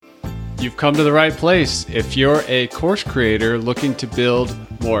You've come to the right place. If you're a course creator looking to build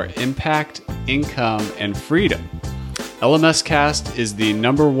more impact, income, and freedom, LMS Cast is the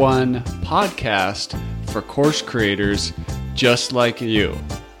 #1 podcast for course creators just like you.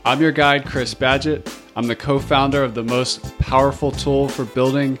 I'm your guide, Chris Badgett. I'm the co-founder of the most powerful tool for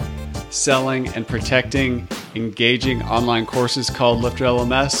building, selling, and protecting engaging online courses called Lifter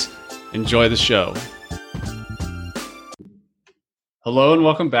LMS. Enjoy the show. Hello and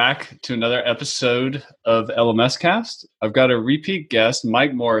welcome back to another episode of LMS Cast. I've got a repeat guest,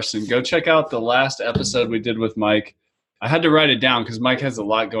 Mike Morrison. Go check out the last episode we did with Mike. I had to write it down because Mike has a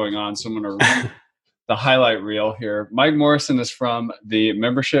lot going on, so I'm going to read the highlight reel here. Mike Morrison is from the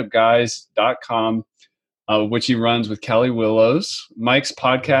membershipguys.com, which he runs with Callie Willows. Mike's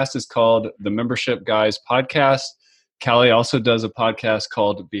podcast is called The Membership Guys Podcast. Callie also does a podcast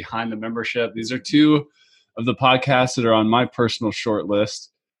called Behind the Membership. These are two of the podcasts that are on my personal short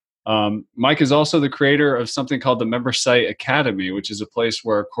list. Mike is also the creator of something called the Member Site Academy, which is a place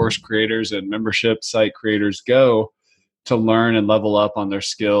where course creators and membership site creators go to learn and level up on their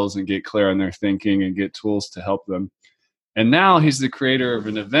skills and get clear on their thinking and get tools to help them. And now he's the creator of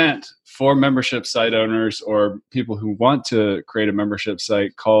an event for membership site owners or people who want to create a membership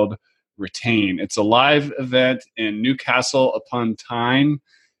site called Retain. It's a live event in Newcastle upon Tyne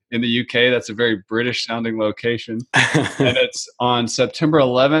in the UK. That's a very British sounding location. And it's on September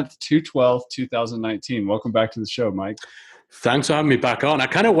 11th to 12th, 2019. Welcome back to the show, Mike. Thanks for having me back on. I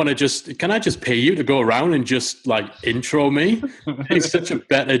kind of want to can I just pay you to go around and just like intro me? It's such a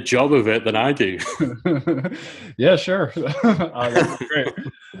better job of it than I do. Yeah, sure. That's great.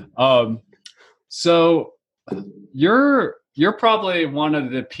 So you're probably one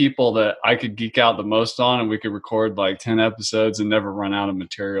of the people that I could geek out the most on, and we could record like 10 episodes and never run out of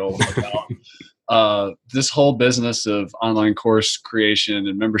material about this whole business of online course creation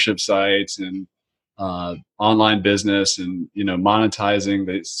and membership sites and online business and, you know, monetizing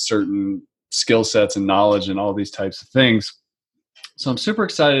the certain skill sets and knowledge and all these types of things. So I'm super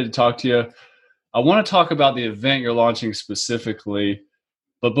excited to talk to you. I want to talk about the event you're launching specifically,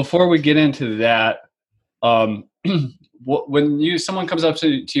 but before we get into that, when someone comes up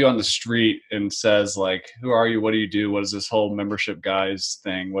to you on the street and says, like, who are you? What do you do? What is this whole membership guys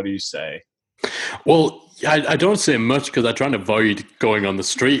thing? What do you say? Well, I don't say much because I try and avoid going on the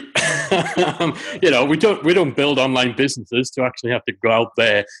street. We don't build online businesses to actually have to go out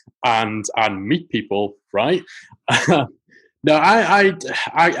there and meet people, right? No,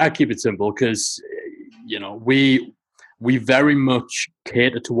 I keep it simple because we very much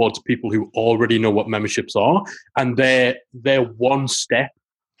cater towards people who already know what memberships are, and they're one step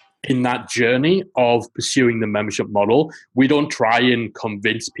in that journey of pursuing the membership model. We don't try and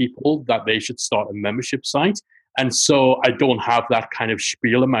convince people that they should start a membership site. And so I don't have that kind of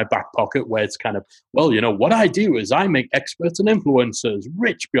spiel in my back pocket where it's kind of, well, what I do is I make experts and influencers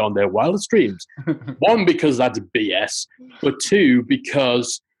rich beyond their wildest dreams. One, because that's BS, but two,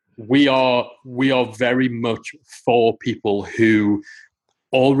 because we are very much for people who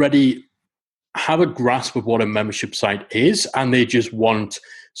already have a grasp of what a membership site is, and they just want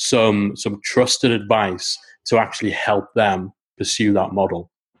some trusted advice to actually help them pursue that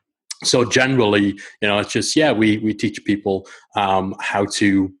model. So generally, it's just, we teach people how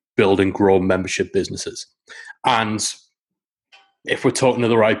to build and grow membership businesses. And if we're talking to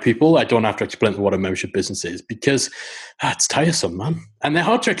the right people, I don't have to explain what a membership business is because it's tiresome, man. And they're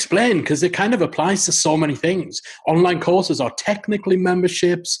hard to explain because it kind of applies to so many things. Online courses are technically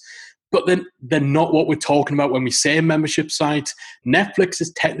memberships, but then they're not what we're talking about when we say a membership site. Netflix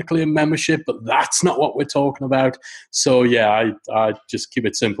is technically a membership, but that's not what we're talking about. So I just keep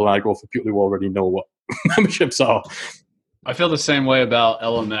it simple. I go for people who already know what memberships are. I feel the same way about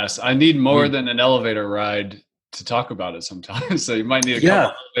LMS. I need more than an elevator ride to talk about it sometimes. So you might need a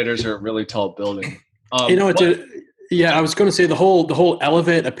couple elevators or a really tall building. I was going to say the whole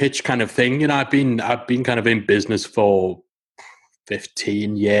elevator pitch kind of thing. I've been kind of in business for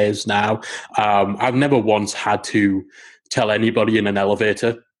 15 years now. I've never once had to tell anybody in an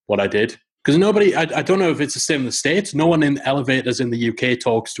elevator what I did. Because nobody, I don't know if it's the same in the States. No one in elevators in the UK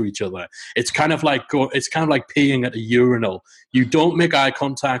talks to each other. It's kind of like peeing at a urinal. You don't make eye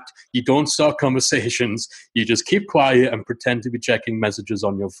contact. You don't start conversations. You just keep quiet and pretend to be checking messages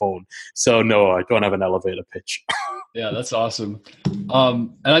on your phone. So no, I don't have an elevator pitch. Yeah, that's awesome.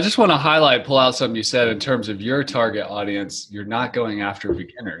 And I just want to pull out something you said in terms of your target audience. You're not going after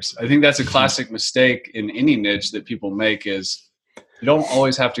beginners. I think that's a classic mistake in any niche that people make is you don't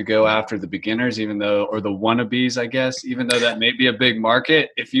always have to go after the beginners, or the wannabes, I guess, even though that may be a big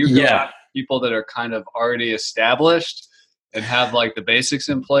market. If you go after people that are kind of already established, and have like the basics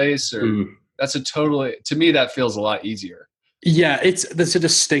in place, or that's to me, that feels a lot easier. Yeah, there's a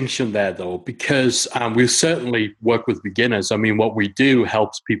distinction there though, because we certainly work with beginners. I mean, what we do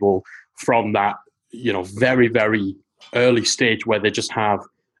helps people from that, very, very early stage where they just have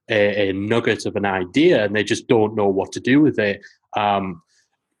a nugget of an idea and they just don't know what to do with it.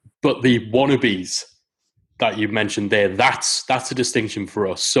 But the wannabes that you mentioned there, that's a distinction for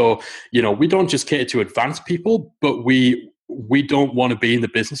us. So, we don't just cater to advanced people, but we don't want to be in the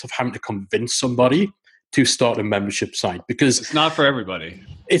business of having to convince somebody to start a membership site, because it's not for everybody.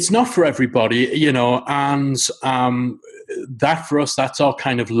 It's not for everybody, and that for us, that's our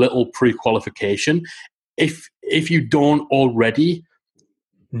kind of little pre-qualification. If you don't already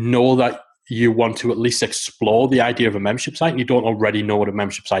know that you want to at least explore the idea of a membership site and you don't already know what a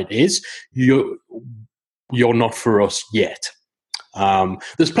membership site is, you're not for us yet.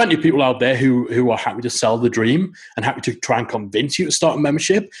 There's plenty of people out there who are happy to sell the dream and happy to try and convince you to start a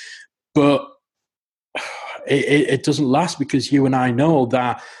membership, but it doesn't last, because you and I know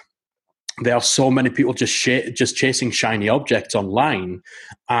that there are so many people just chasing shiny objects online.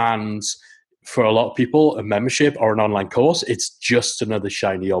 And for a lot of people, a membership or an online course, it's just another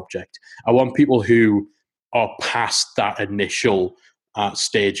shiny object. I want people who are past that initial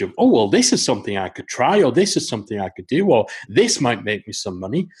stage of, oh, well, this is something I could try, or this is something I could do, or this might make me some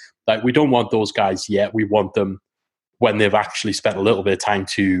money. Like, we don't want those guys yet. We want them when they've actually spent a little bit of time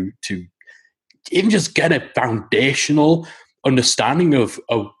to even just get a foundational understanding of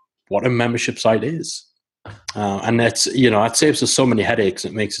what a membership site is. And that's, it saves us so many headaches.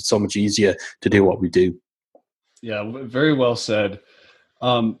 It makes it so much easier to do what we do. Yeah, very well said.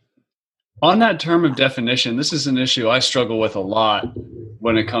 On that term of definition, this is an issue I struggle with a lot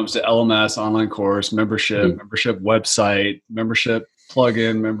when it comes to LMS, online course, membership, membership website, membership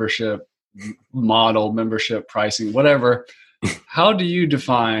plugin, membership model, membership pricing, whatever. How do you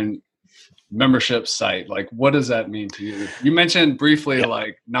define membership site? Like, what does that mean to you? You mentioned briefly,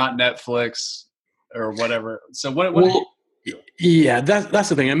 like, not Netflix or whatever. So what yeah, that's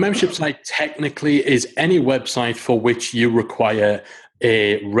the thing. A membership site technically is any website for which you require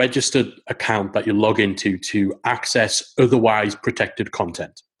a registered account that you log into to access otherwise protected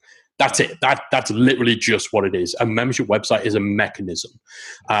content. That's it. That's literally just what it is. A membership website is a mechanism.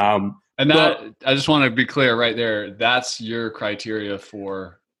 And that, I just want to be clear right there, that's your criteria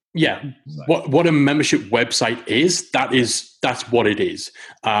for... Yeah, what a membership website is, that's what it is.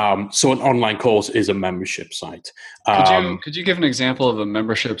 So an online course is a membership site. Could you give an example of a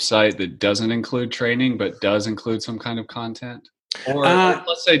membership site that doesn't include training but does include some kind of content? Or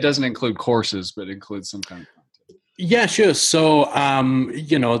let's say it doesn't include courses but includes some kind of content. Yeah, sure. So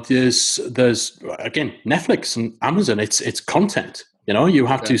there's again, Netflix and Amazon. It's content. You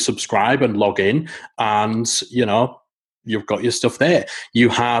have to subscribe and log in, and you've got your stuff there. You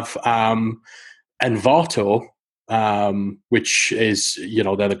have Envato, which is,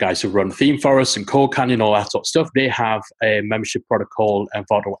 they're the guys who run Theme Forest and Code Canyon, all that sort of stuff. They have a membership product called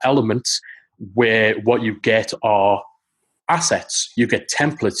Envato Elements, where what you get are assets. You get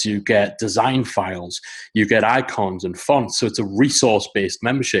templates, you get design files, you get icons and fonts. So it's a resource-based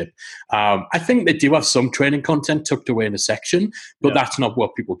membership. I think they do have some training content tucked away in a section, but that's not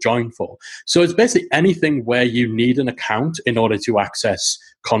what people join for. So it's basically anything where you need an account in order to access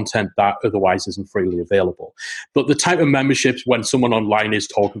content that otherwise isn't freely available. But the type of memberships, when someone online is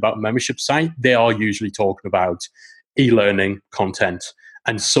talking about a membership site, they are usually talking about e-learning content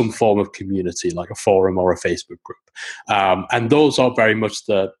and some form of community, like a forum or a Facebook group. And those are very much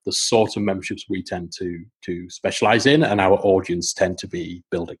the sort of memberships we tend to specialize in, and our audience tend to be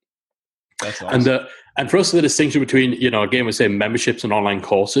building. That's awesome. And for us, the distinction between, again, we say memberships and online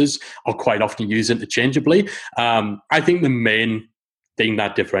courses are quite often used interchangeably. I think the main thing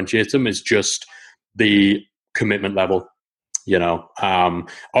that differentiates them is just the commitment level.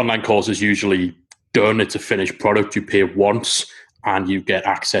 Online courses usually done, it's a finished product, you pay once, and you get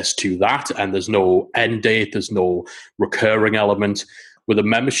access to that, and there's no end date, there's no recurring element. With a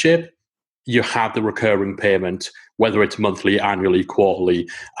membership, you have the recurring payment, whether it's monthly, annually, quarterly,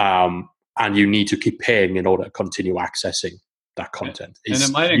 and you need to keep paying in order to continue accessing that content. And it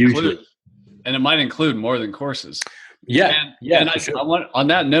might include more than courses. Yeah, sure. On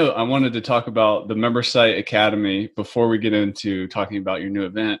that note, I wanted to talk about the Member Site Academy before we get into talking about your new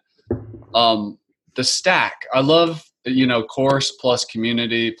event. The stack, I love, course plus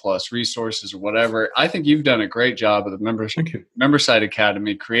community plus resources or whatever. I think you've done a great job of the Member Site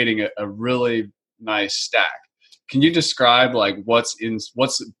Academy creating a really nice stack. Can you describe like what's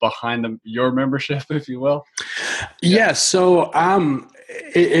behind your membership, if you will? Yeah. So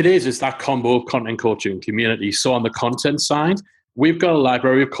it is. It's that combo of content, coaching, and community. So on the content side, we've got a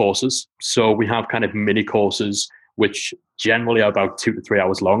library of courses. So we have kind of mini courses, which generally are about 2 to 3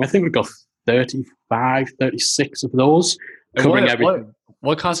 hours long. I think we've got 35, 36 of those covering everything.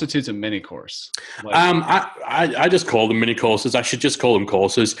 What constitutes a mini course? I just call them mini courses. I should just call them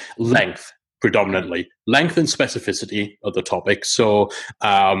courses. Length, predominantly. Length and specificity are the topic. So,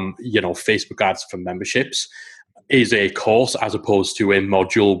 Facebook ads for memberships is a course as opposed to a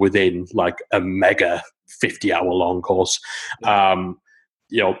module within like a mega 50-hour long course.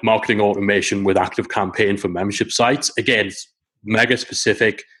 Marketing automation with active campaign for membership sites. Again, it's mega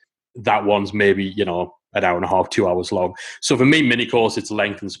specific. That one's maybe, an hour and a half, 2 hours long. So for me, mini course, it's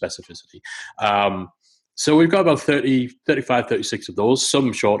length and specificity. So we've got about 30, 35, 36 of those,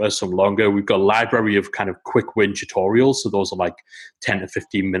 some shorter, some longer. We've got a library of kind of quick win tutorials. So those are like 10 to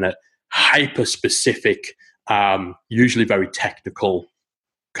 15 minute, hyper specific, usually very technical,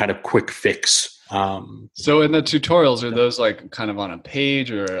 kind of quick fix. So in the tutorials, are those like kind of on a page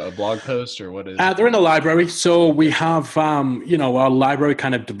or a blog post, or what is they're in the library. So we have, our library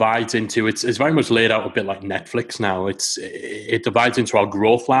kind of divides into, it's very much laid out a bit like Netflix now. It divides into our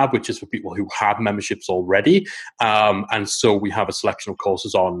growth lab, which is for people who have memberships already. And so we have a selection of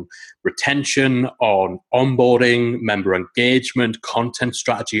courses on retention, on onboarding, member engagement, content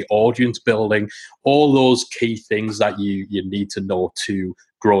strategy, audience building, all those key things that you need to know to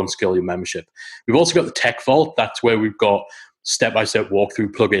grow and scale your membership. We've also got the Tech Vault. That's where we've got step-by-step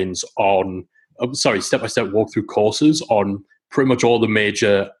walkthrough plugins step-by-step walkthrough courses on pretty much all the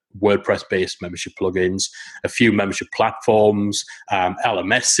major WordPress-based membership plugins, a few membership platforms,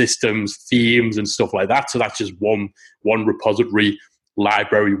 LMS systems, themes, and stuff like that. So that's just one repository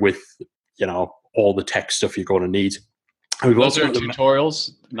library with, all the tech stuff you're going to need. And those are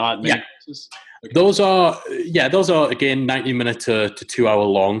tutorials, not mini courses? Okay. Those are again 90-minute to 2 hour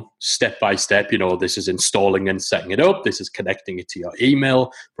long, step by step. This is installing and setting it up. This is connecting it to your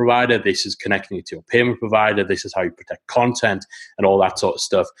email provider. This is connecting it to your payment provider. This is how you protect content and all that sort of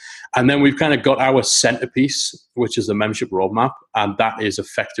stuff. And then we've kind of got our centerpiece, which is the membership roadmap, and that is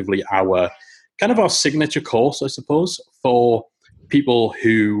effectively our signature course, I suppose, for people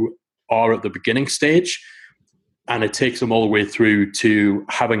who are at the beginning stage. And it takes them all the way through to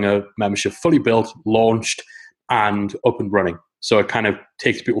having a membership fully built, launched, and up and running. So it kind of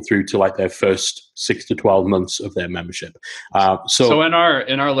takes people through to like their first 6 to 12 months of their membership. So in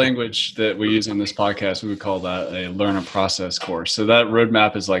our language that we use in this podcast, we would call that a learn and process course. So that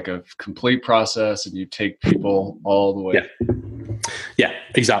roadmap is like a complete process, and you take people all the way. Yeah,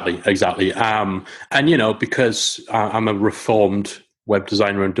 exactly. And because I'm a reformed web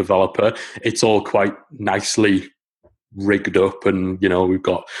designer and developer, it's all quite nicely rigged up, and we've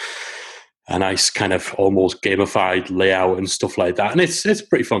got a nice kind of almost gamified layout and stuff like that, and it's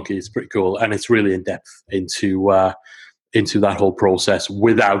pretty funky, it's pretty cool, and it's really in depth into that whole process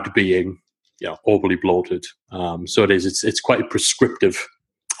without being overly bloated. So it's quite a prescriptive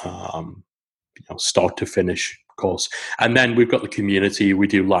start to finish course. And then we've got the community. We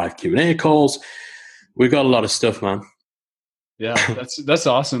do live Q&A calls. We've got a lot of stuff, man. Yeah, that's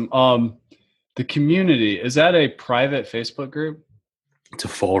awesome. The community, is that a private Facebook group? It's a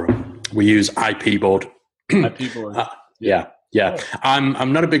forum. We use IP board. IP board. Yeah.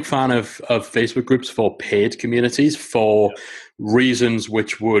 I'm not a big fan of Facebook groups for paid communities for reasons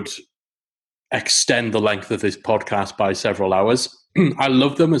which would extend the length of this podcast by several hours. I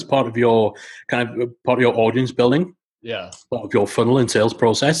love them as part of your audience building. Yeah. Part of your funnel and sales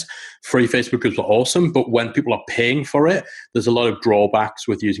process. Free Facebook groups are awesome, but when people are paying for it, there's a lot of drawbacks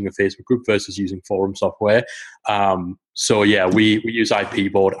with using a Facebook group versus using forum software. We use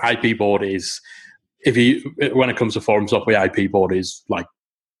IP board. IP board is, when it comes to forum software, IP board is like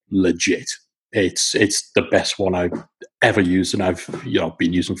legit. It's the best one I've ever used, and I've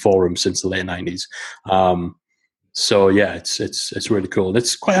been using forums since the late 90s. It's really cool, and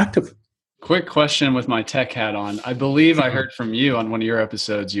it's quite active. Quick question with my tech hat on. I believe I heard from you on one of your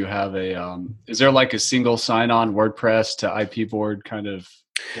episodes, you have is there like a single sign-on WordPress to IP board kind of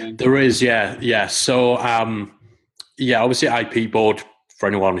thing? There is, yeah. So, obviously IP board, for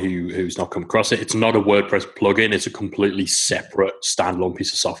anyone who's not come across it, it's not a WordPress plugin. It's a completely separate standalone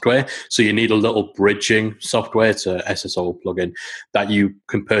piece of software. So you need a little bridging software. It's a SSO plugin that you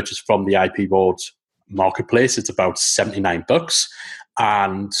can purchase from the IP board marketplace. It's about $79.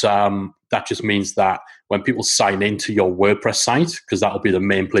 And that just means that when people sign into your WordPress site, because that'll be the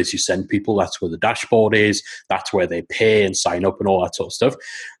main place you send people, that's where the dashboard is, that's where they pay and sign up and all that sort of stuff,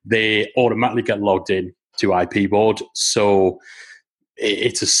 they automatically get logged in to IP board. So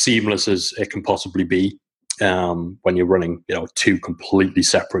it's as seamless as it can possibly be. when you're running, two completely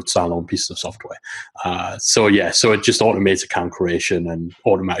separate standalone pieces of software. So it just automates account creation and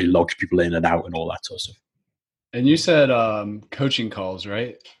automatically logs people in and out and all that sort of stuff. And you said coaching calls,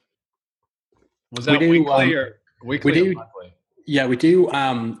 right? Was that weekly or monthly? Yeah, we do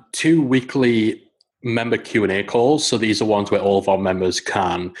 2 weekly member Q&A calls. So these are ones where all of our members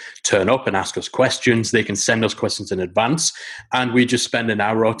can turn up and ask us questions. They can send us questions in advance, and we just spend an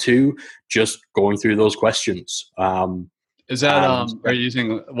hour or two just going through those questions. Is that are you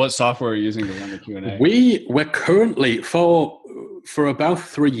using, what software are you using to run the Q&A? We're currently for about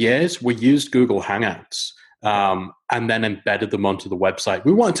 3 years we used Google Hangouts. And then embedded them onto the website.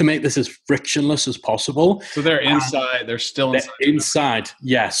 We wanted to make this as frictionless as possible. So they're inside. They're still inside. Inside,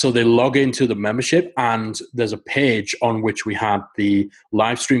 yeah. So they log into the membership, and there's a page on which we had the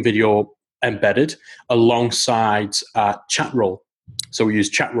live stream video embedded alongside Chatroll. So we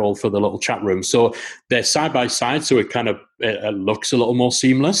use Chatroll for the little chat room. So they're side by side, so it looks a little more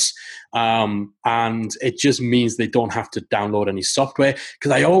seamless. And it just means they don't have to download any software.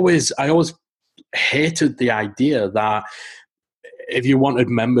 Because I always hated the idea that if you wanted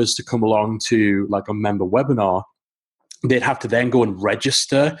members to come along to like a member webinar, they'd have to then go and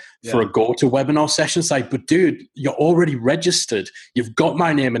register for a GoToWebinar session. It's like, but dude, you're already registered. You've got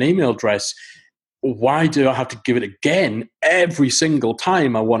my name and email address. Why do I have to give it again every single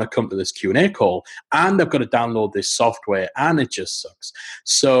time I want to come to this Q&A call? And I've got to download this software, and it just sucks.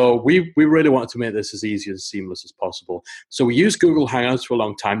 So we really wanted to make this as easy and seamless as possible. So we used Google Hangouts for a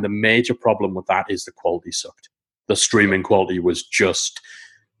long time. The major problem with that is the quality sucked. The streaming quality was just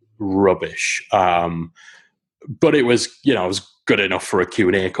rubbish. But it was, it was good enough for a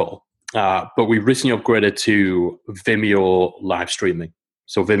Q&A call. But we recently upgraded to Vimeo live streaming.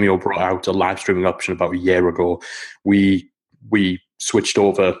 So Vimeo brought out a live streaming option about a year ago. We switched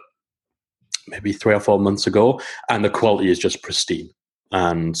over maybe 3 or 4 months ago, and the quality is just pristine.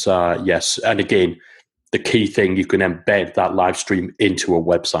 And yes, and again, the key thing, you can embed that live stream into a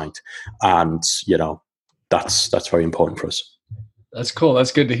website, and that's very important for us. That's cool.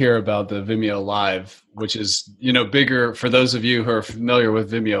 That's good to hear about the Vimeo Live, which is, bigger for those of you who are familiar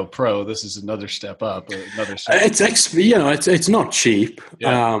with Vimeo Pro. This is another step up, another step. It's not cheap,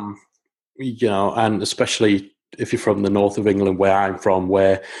 yeah. And especially if you're from the north of England, where I'm from,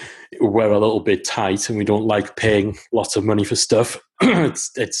 where we're a little bit tight and we don't like paying lots of money for stuff.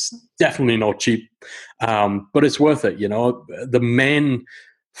 It's definitely not cheap, but it's worth it. The main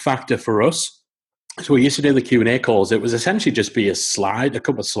factor for us. So we used to do the Q&A calls. It was essentially just be a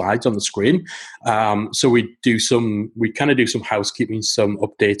couple of slides on the screen. So we do some housekeeping, some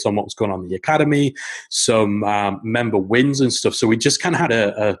updates on what's going on in the academy, some member wins and stuff. So we just kind of had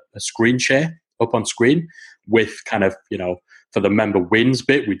a screen share up on screen with for the member wins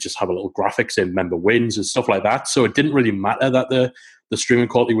bit, we just have a little graphics in member wins and stuff like that. So it didn't really matter that the streaming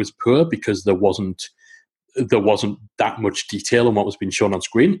quality was poor, because there wasn't that much detail on what was being shown on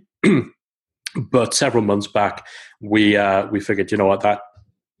screen. But several months back, we figured, that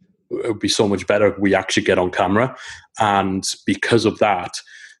it would be so much better if we actually get on camera. And because of that,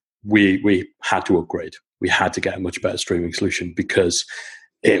 we had to upgrade. We had to get a much better streaming solution, because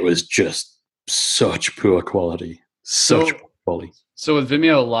it was just such poor quality. So with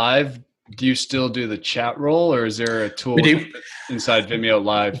Vimeo Live, do you still do the chat roll, or is there a tool inside Vimeo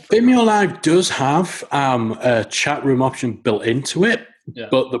Live? Vimeo Live does have a chat room option built into it. Yeah.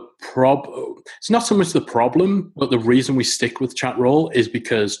 But it's not so much the problem, but the reason we stick with Chatroll is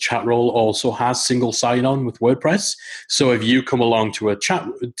because Chatroll also has single sign-on with WordPress. So if you come along to a chat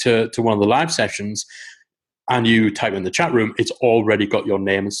to one of the live sessions and you type in the chat room, it's already got your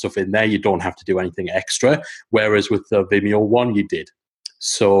name and stuff in there. You don't have to do anything extra. Whereas with the Vimeo one, you did.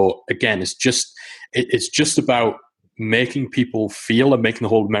 So again, it's just about making people feel and making the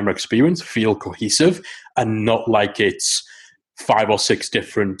whole member experience feel cohesive, and not like it's 5 or 6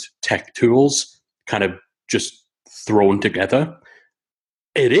 different tech tools kind of just thrown together.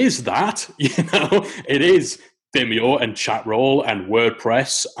 It is that, it is Vimeo and Chatroll and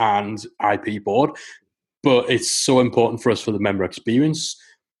WordPress and IP board, but it's so important for us for the member experience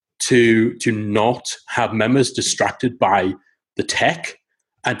to not have members distracted by the tech,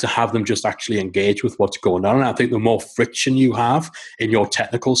 and to have them just actually engage with what's going on. And I think the more friction you have in your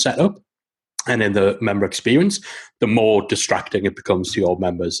technical setup and in the member experience, the more distracting it becomes to your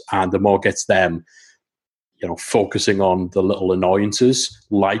members, and the more gets them, focusing on the little annoyances,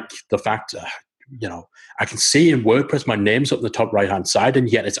 like the fact, I can see in WordPress my name's up in the top right-hand side, and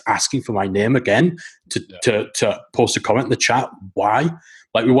yet it's asking for my name again to post a comment in the chat. Why?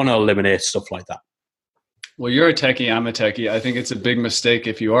 Like, we want to eliminate stuff like that. Well, you're a techie, I'm a techie. I think it's a big mistake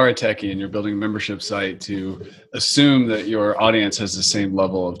if you are a techie and you're building a membership site to assume that your audience has the same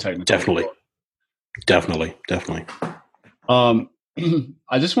level of technical. Definitely.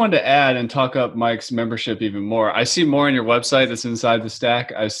 I just wanted to add and talk up Mike's membership even more. I see more on your website that's inside the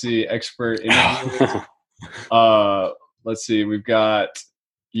stack. I see expert interviews. Let's see. We've got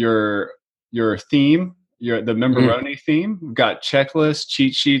your theme, the Memberoni theme. We've got checklists,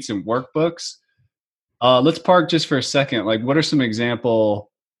 cheat sheets, and workbooks. Let's park just for a second. Like, what are some example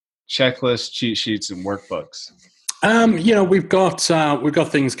checklists, cheat sheets, and workbooks? We've got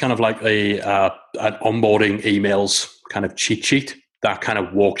things kind of like an onboarding emails kind of cheat sheet that kind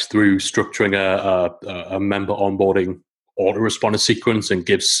of walks through structuring a member onboarding autoresponder sequence and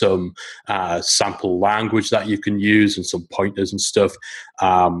gives some sample language that you can use and some pointers and stuff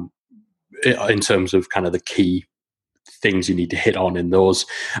in terms of kind of the key things you need to hit on in those.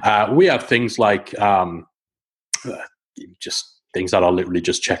 We have things like just things that are literally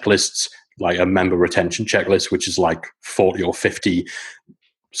just checklists, like a member retention checklist, which is like 40 or 50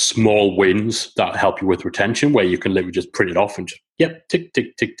 small wins that help you with retention, where you can literally just print it off and just, yep, tick,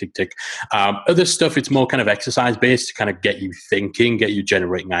 tick, tick, tick, tick. Other stuff, it's more kind of exercise-based to kind of get you thinking, get you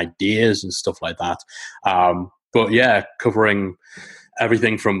generating ideas and stuff like that. But yeah, covering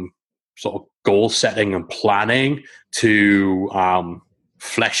everything from sort of goal setting and planning to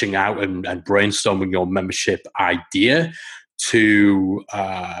fleshing out and brainstorming your membership idea to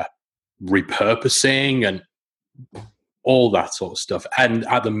repurposing and all that sort of stuff. And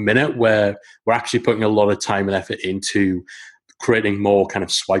at the minute, we're actually putting a lot of time and effort into creating more kind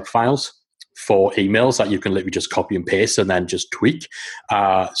of swipe files for emails that you can literally just copy and paste and then just tweak.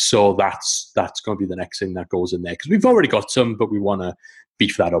 So that's going to be the next thing that goes in there, because we've already got some, but we want to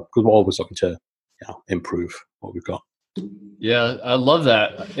beef that up because we're always looking to improve what we've got. Yeah, I love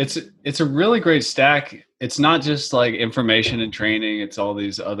that. It's a really great stack. It's not just like information and training. It's all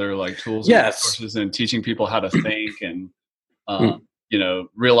these other like tools and resources and teaching people how to think and,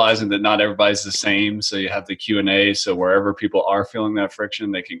 realizing that not everybody's the same. So you have the Q&A. So wherever people are feeling that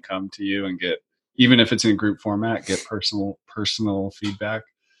friction, they can come to you and get, even if it's in group format, get personal feedback.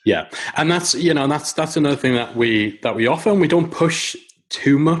 Yeah. And that's another thing that we offer, and we don't push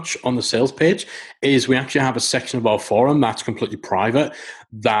too much on the sales page, is we actually have a section of our forum that's completely private,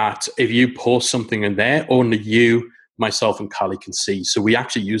 that if you post something in there, only you, myself, and Callie can see. So we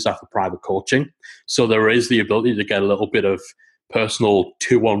actually use that for private coaching. So there is the ability to get a little bit of personal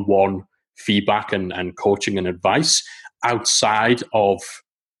 2-on-1 feedback and coaching and advice outside of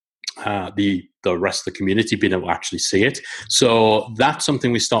the rest of the community being able to actually see it. So that's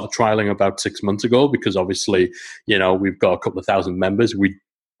something we started trialing about 6 months ago, because obviously, we've got a couple of thousand members. We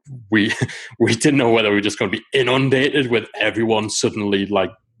didn't know whether we were just going to be inundated with everyone suddenly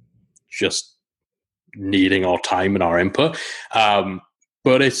like just needing our time and our input.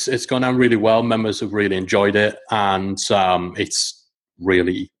 But it's gone down really well. Members have really enjoyed it, and it's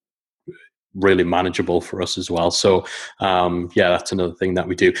really manageable for us as well. So that's another thing that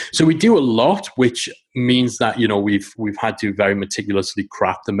we do. So we do a lot, which means that we've had to very meticulously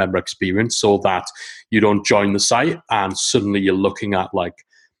craft the member experience so that you don't join the site and suddenly you're looking at like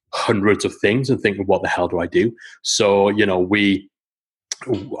hundreds of things and thinking, what the hell do I do? So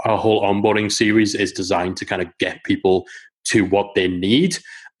our whole onboarding series is designed to kind of get people to what they need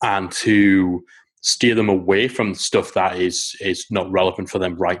and to steer them away from stuff that is not relevant for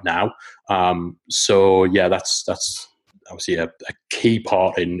them right now. That's obviously a key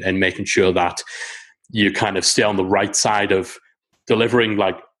part in making sure that you kind of stay on the right side of delivering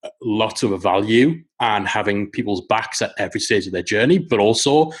like lots of value and having people's backs at every stage of their journey, but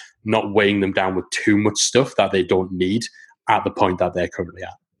also not weighing them down with too much stuff that they don't need at the point that they're currently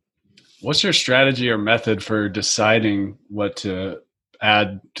at. What's your strategy or method for deciding what to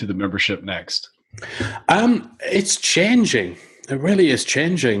add to the membership next? It's changing. It really is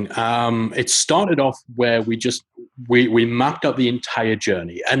changing. It started off where we mapped out the entire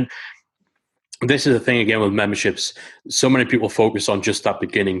journey. And this is the thing again with memberships. So many people focus on just that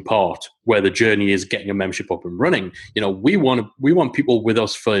beginning part where the journey is getting a membership up and running. We want people with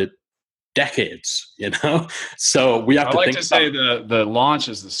us for decades, So we have to think to say the launch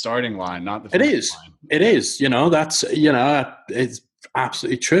is the starting line, not the finish line. It is. That's it's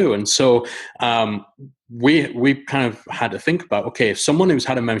absolutely true. And so we kind of had to think about, okay, if someone who's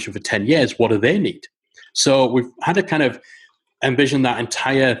had a membership for 10 years, what do they need? So we've had to kind of envision that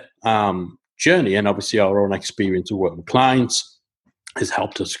entire journey, and obviously our own experience of working with clients has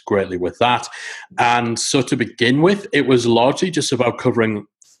helped us greatly with that. And so to begin with, it was largely just about covering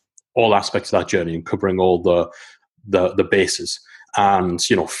all aspects of that journey and covering all the bases. and,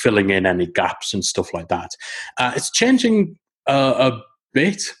 you know, filling in any gaps and stuff like that. It's changing a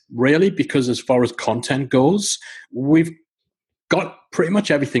bit, really, because as far as content goes, we've got pretty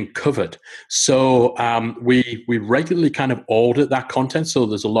much everything covered. So we regularly kind of audit that content. So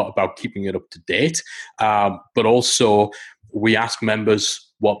there's a lot about keeping it up to date, but also we ask members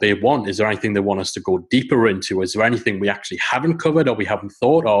what they want. Is there anything they want us to go deeper into? Is there anything we actually haven't covered or we haven't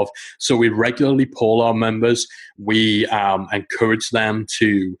thought of? So we regularly poll our members. We encourage them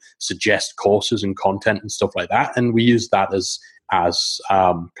to suggest courses and content and stuff like that. And we use that as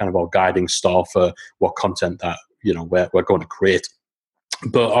kind of our guiding star for what content that, you know, we're going to create.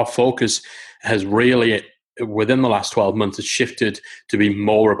 But our focus has really, within the last 12 months, has shifted to be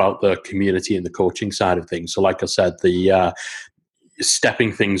more about the community and the coaching side of things. So like I said, the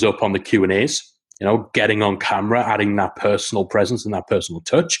stepping things up on the Q&As, you know, getting on camera, adding that personal presence and that personal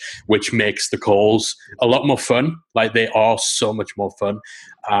touch, which makes the calls a lot more fun. Like, they are so much more fun,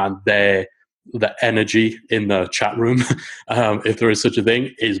 and the energy in the chat room, if there is such a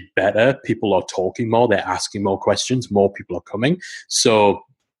thing, is better. People are talking more, they're asking more questions, more people are coming. So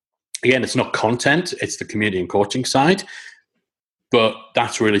again, it's not content, it's the community and coaching side, but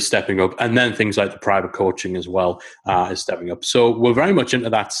that's really stepping up. And then things like the private coaching as well is stepping up. So we're very much into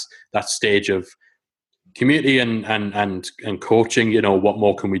that stage of community and coaching. You know, what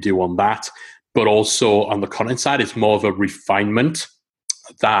more can we do on that? But also on the content side, it's more of a refinement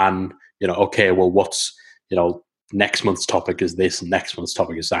than, you know, okay, well, what's, you know, next month's topic is this and next month's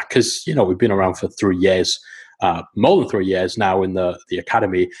topic is that. Because, you know, we've been around for 3 years, more than 3 years now in the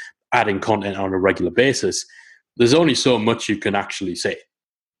academy, adding content on a regular basis. There's only so much you can actually say,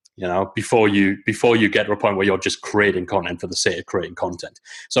 you know, before you get to a point where you're just creating content for the sake of creating content.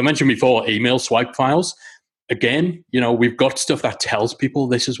 So I mentioned before, email swipe files. Again, you know, we've got stuff that tells people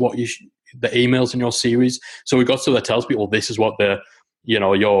this is what the emails in your series. So we've got stuff that tells people this is what your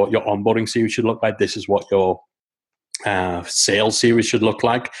onboarding series should look like. This is what your sales series should look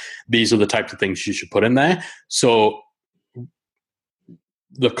like. These are the types of things you should put in there. So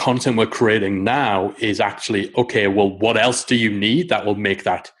the content we're creating now is actually, okay, well, what else do you need that will make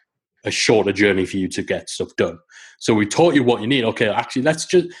that a shorter journey for you to get stuff done? So we taught you what you need. Okay,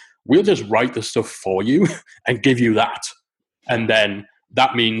 actually, we'll just write the stuff for you and give you that. And then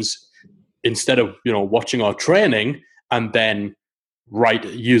that means instead of, you know, watching our training and then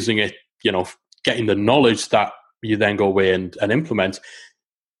using it, you know, getting the knowledge that you then go away and implement,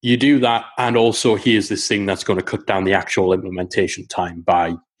 you do that, and also here's this thing that's going to cut down the actual implementation time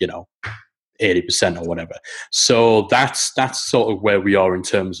by, you know, 80% or whatever. So that's sort of where we are in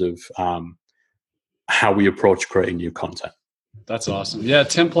terms of how we approach creating new content. That's awesome. Yeah,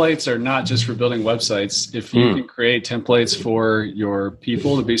 templates are not just for building websites. If you can create templates for your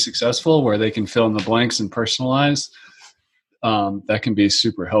people to be successful, where they can fill in the blanks and personalize, that can be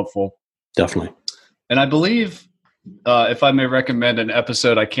super helpful. Definitely. And I believe, if I may recommend an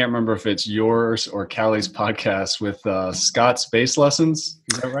episode, I can't remember if it's yours or Callie's podcast with Scott's Bass Lessons.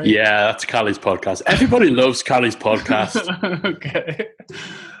 Is that right? Yeah, that's Callie's podcast. Everybody loves Callie's podcast. Okay.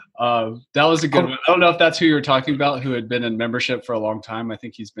 That was a good one. I don't know if that's who you were talking about, who had been in membership for a long time. I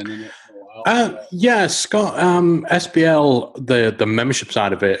think he's been in it for a while. Yeah, Scott, SBL, the membership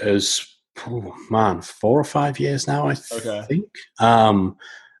side of it is, 4 or 5 years now, I think.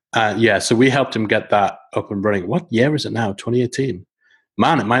 Yeah, so we helped him get that up and running. What year is it now? 2018.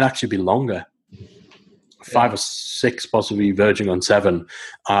 Man, it might actually be longer. 5 or 6, possibly verging on 7.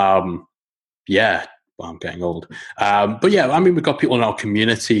 Yeah, well, I'm getting old. But yeah, I mean, we've got people in our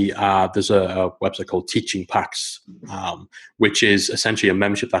community. There's a website called Teaching Packs, which is essentially a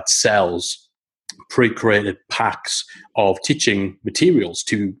membership that sells pre-created packs of teaching materials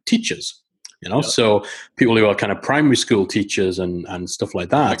to teachers. You know, so people who are kind of primary school teachers and stuff like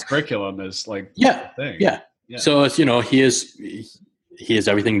that. The curriculum is like the thing. Yeah. So it's, you know, here's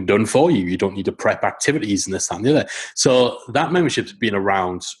everything done for you. You don't need to prep activities and this, that, and the other. So that membership's been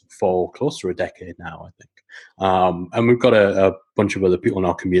around for close to a decade now, I think. And we've got a bunch of other people in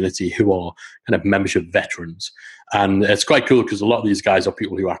our community who are kind of membership veterans. And it's quite cool because a lot of these guys are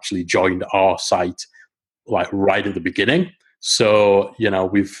people who actually joined our site like right at the beginning. So, you know,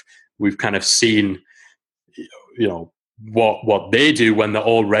 we've kind of seen, you know, what they do when they're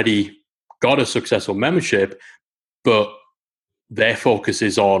already got a successful membership, but their focus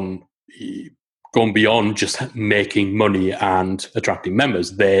is on going beyond just making money and attracting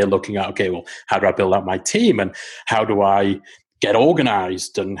members. They're looking at, okay, well, how do I build out my team, and how do I get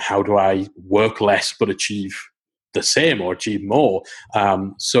organized, and how do I work less but achieve the same or achieve more?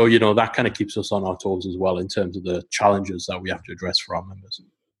 So, you know, that kind of keeps us on our toes as well in terms of the challenges that we have to address for our members.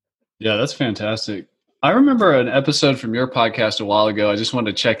 Yeah, that's fantastic. I remember an episode from your podcast a while ago. I just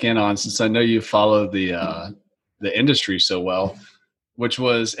wanted to check in on, since I know you follow the industry so well, which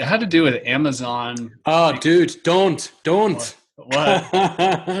was, it had to do with Amazon. Oh, dude, don't. What?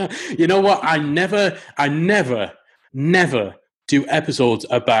 You know what? I never do episodes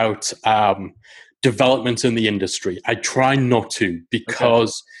about developments in the industry. I try not to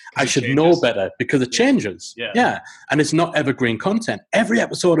because I should know better, because it changes. Yeah. And it's not evergreen content. Every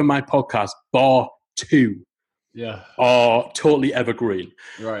episode of my podcast, bar two, are totally evergreen.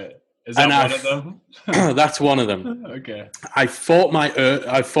 Right. Is that one of them? That's one of them. Okay. I fought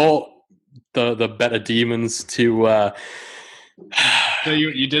the better demons to. So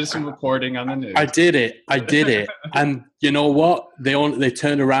you did some reporting on the news. I did it. And you know what? They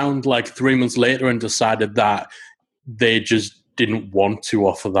turned around like 3 months later and decided that they just didn't want to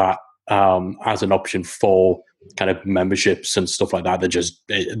offer that as an option for kind of memberships and stuff like that.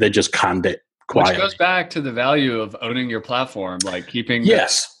 They just canned it quietly. Which goes back to the value of owning your platform, like keeping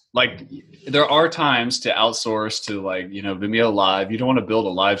like there are times to outsource to, like, you know, Vimeo Live. You don't want to build a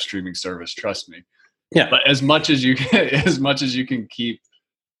live streaming service, trust me. Yeah. But as much as you can keep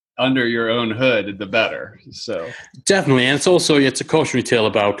under your own hood, the better. So definitely. And it's a cautionary tale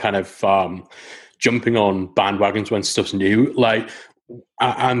about kind of jumping on bandwagons when stuff's new. Like,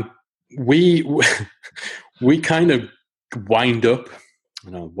 and we kind of wind up.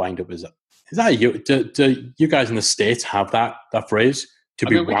 You know, wind up is that you? Do you guys in the States have that phrase? To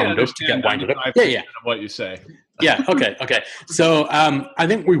be wound up, to get winded up. Yeah. Of what you say. Yeah. Okay. So I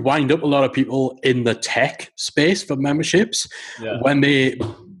think we wind up a lot of people in the tech space for memberships when they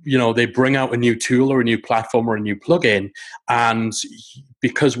bring out a new tool or a new platform or a new plugin, and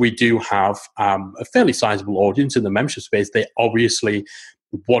because we do have a fairly sizable audience in the membership space, they obviously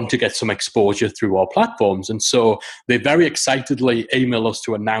want to get some exposure through our platforms, and so they very excitedly email us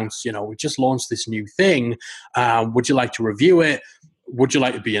to announce, you know, we just launched this new thing. Would you like to review it? Would you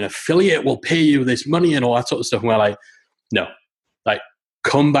like to be an affiliate? We'll pay you this money and all that sort of stuff. And we're like, no, like,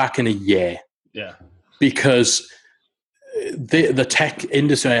 come back in a year. Yeah. Because the tech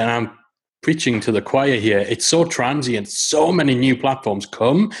industry, and I'm preaching to the choir here, it's so transient. So many new platforms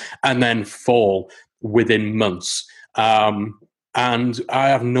come and then fall within months. And I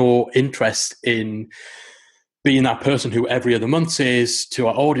have no interest in being that person who every other month says to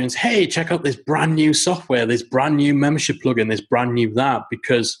our audience, hey, check out this brand new software, this brand new membership plugin, this brand new that,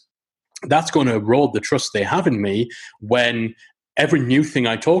 because that's going to erode the trust they have in me when every new thing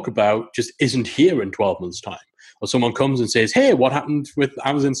I talk about just isn't here in 12 months' time. Or someone comes and says, hey, what happened with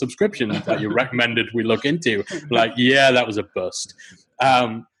Amazon subscriptions that you recommended we look into? Like, yeah, that was a bust.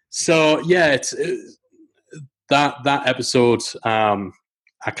 So, yeah, it's that episode, I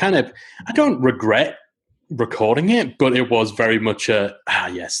don't regret recording it, but it was very much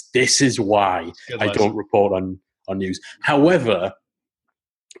yes, this is why I don't report on news. However,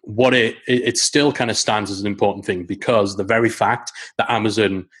 what it still kind of stands as an important thing, because the very fact that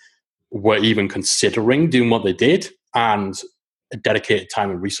Amazon were even considering doing what they did and dedicated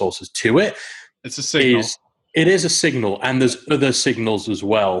time and resources to it, it's a signal. It is a signal, and there's other signals as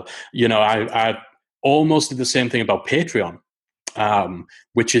well. You know, I almost did the same thing about Patreon,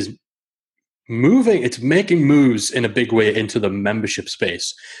 which is it's making moves in a big way into the membership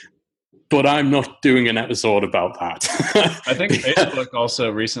space, but I'm not doing an episode about that. I think Facebook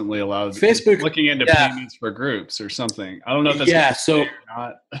also recently allowed looking into payments for groups or something. I don't know if that's or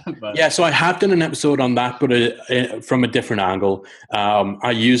not. But. So I have done an episode on that, but from a different angle.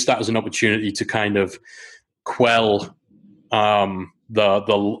 I used that as an opportunity to kind of quell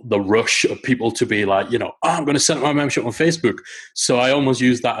the rush of people to be like, you know, I'm going to set up my membership on Facebook. So I almost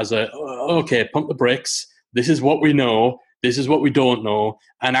use that as okay, pump the brakes. This is what we know. This is what we don't know.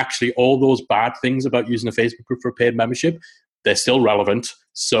 And actually all those bad things about using a Facebook group for a paid membership, they're still relevant.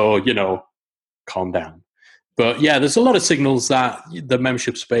 So, you know, calm down. But yeah, there's a lot of signals that the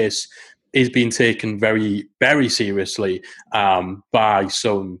membership space is being taken very, very seriously by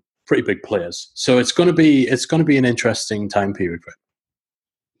some pretty big players. So it's going to be an interesting time period.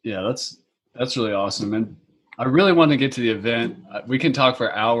 Yeah, that's really awesome, and I really want to get to the event. We can talk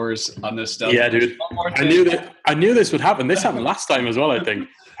for hours on this stuff. Yeah, dude. I knew this would happen. This happened last time as well. I think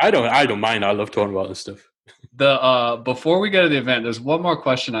I don't mind. I love talking about this stuff. Before we go to the event, there's one more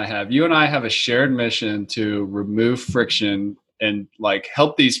question I have. You and I have a shared mission to remove friction and like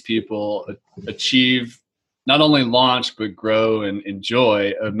help these people achieve not only launch but grow and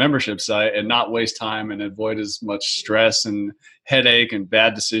enjoy a membership site and not waste time and avoid as much stress and headache and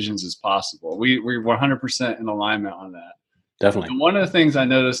bad decisions as possible. We're 100% in alignment on that. Definitely. And one of the things I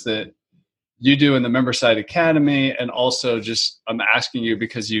noticed that you do in the Member Site Academy, and also just I'm asking you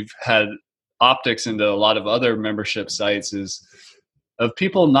because you've had optics into a lot of other membership sites is of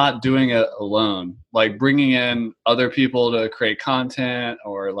people not doing it alone, like bringing in other people to create content,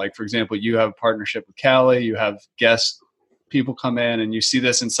 or like, for example, you have a partnership with Callie, you have guest people come in, and you see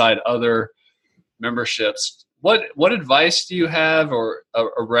this inside other memberships. What advice do you have or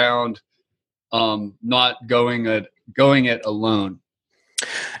around not going it alone?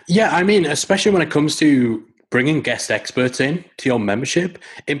 Yeah, I mean, especially when it comes to bringing guest experts in to your membership,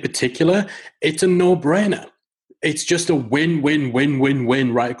 in particular, it's a no-brainer. It's just a win, win, win, win,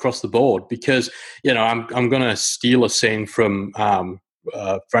 win right across the board. Because I'm going to steal a saying from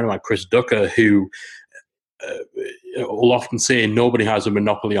a friend of mine, Chris Ducker, who will often say nobody has a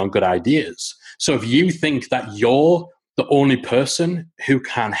monopoly on good ideas. So if you think that you're the only person who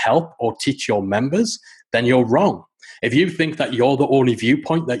can help or teach your members, then you're wrong. If you think that you're the only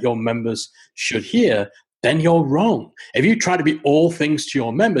viewpoint that your members should hear, then you're wrong. If you try to be all things to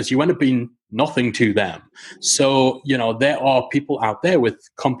your members, you end up being nothing to them. So, there are people out there with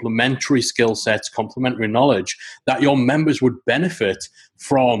complementary skill sets, complementary knowledge that your members would benefit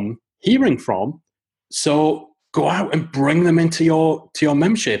from hearing from. So go out and bring them into your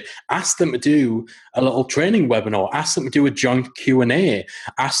membership. Ask them to do a little training webinar. Ask them to do a joint Q&A.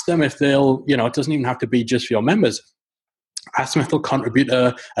 Ask them if they'll, it doesn't even have to be just for your members. Ask them if they'll contribute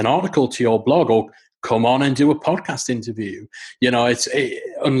an article to your blog, or come on and do a podcast interview.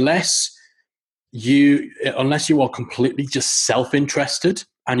 Unless you are completely just self-interested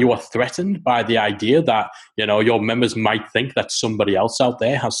and you are threatened by the idea that your members might think that somebody else out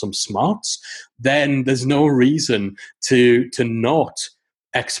there has some smarts, then there's no reason to not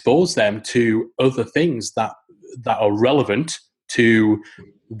expose them to other things that are relevant to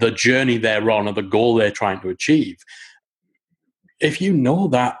the journey they're on or the goal they're trying to achieve. If you know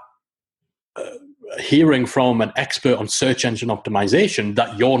that hearing from an expert on search engine optimization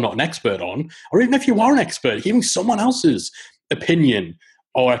that you're not an expert on, or even if you are an expert, hearing someone else's opinion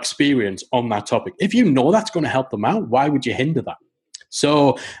or experience on that topic, if you know that's going to help them out, why would you hinder that?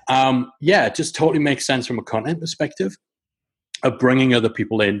 So, it just totally makes sense from a content perspective of bringing other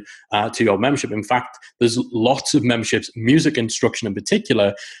people in to your membership. In fact, there's lots of memberships, music instruction in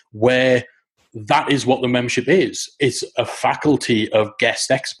particular, where that is what the membership is. It's a faculty of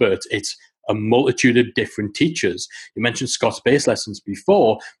guest experts. It's a multitude of different teachers. You mentioned Scott's bass lessons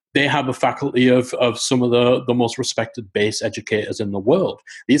before. They have a faculty of some of the most respected bass educators in the world.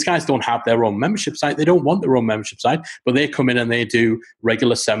 These guys don't have their own membership site. They don't want their own membership site, but they come in and they do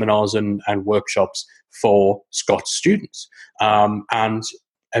regular seminars and workshops for Scott's students. And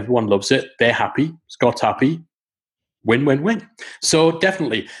everyone loves it. They're happy. Scott's happy. Win, win, win. So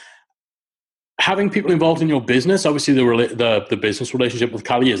definitely, having people involved in your business, obviously the business relationship with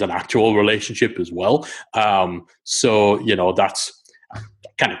Callie is an actual relationship as well. That's, I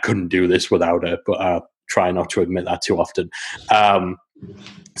kind of couldn't do this without her, but I try not to admit that too often.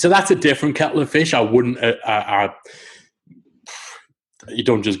 So that's a different kettle of fish. I wouldn't, you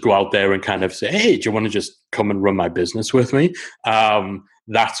don't just go out there and kind of say, hey, do you want to just come and run my business with me?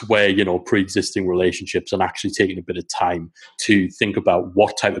 That's where, pre-existing relationships and actually taking a bit of time to think about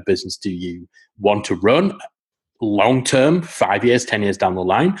what type of business do you want to run long-term, 5 years, 10 years down the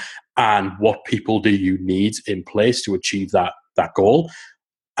line, and what people do you need in place to achieve that goal?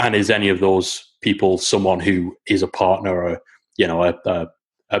 And is any of those people someone who is a partner or,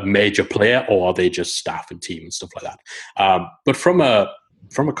 a major player, or are they just staff and team and stuff like that? But from a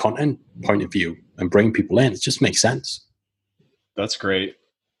content point of view and bringing people in, it just makes sense. That's great.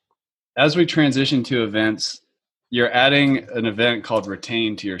 As we transition to events, you're adding an event called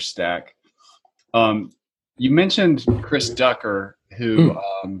Retain to your stack. You mentioned Chris Ducker, who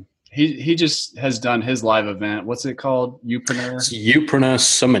he just has done his live event. What's it called? Upreneur? It's Upreneur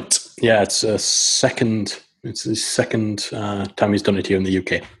Summit. Yeah, it's the second time he's done it here in the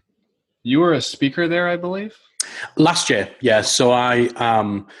UK. You were a speaker there, I believe? Last year, yeah. So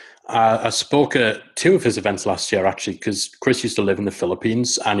I spoke at two of his events last year, actually, because Chris used to live in the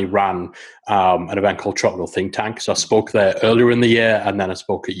Philippines and he ran an event called Tropical Think Tank. So I spoke there earlier in the year, and then I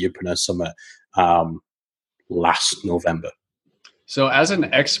spoke at Upreneur Summit last November. So as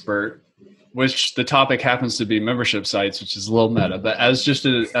an expert, which the topic happens to be membership sites, which is a little meta, but as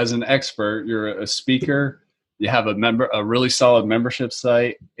an expert, you're a speaker, you have a really solid membership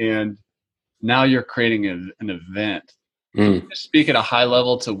site, and now you're creating an event. Just speak at a high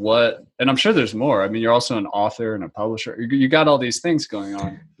level to what, and I'm sure there's more. I mean, you're also an author and a publisher. You got all these things going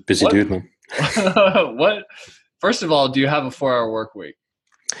on. Busy dude, man. First of all, do you have a 4-hour work week?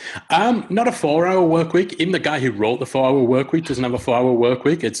 Not a 4-hour work week. Even the guy who wrote the 4-hour work week doesn't have a 4-hour work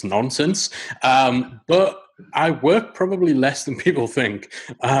week. It's nonsense. But I work probably less than people think.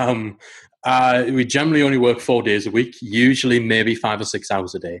 We generally only work 4 days a week, usually maybe 5 or 6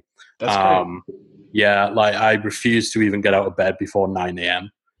 hours a day. That's great. Yeah, like I refuse to even get out of bed before 9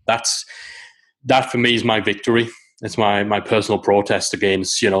 a.m. That for me is my victory. It's my personal protest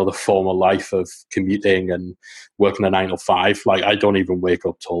against, the former life of commuting and working a 9 to 5. Like I don't even wake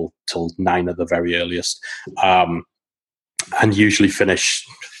up till 9 at the very earliest, and usually finish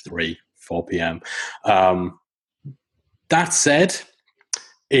 4 p.m. That said,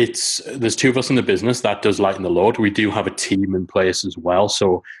 there's 2 of us in the business. That does lighten the load. We do have a team in place as well.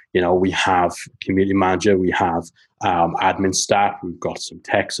 So, we have community manager, we have admin staff, we've got some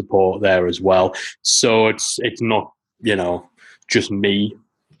tech support there as well. So it's not, just me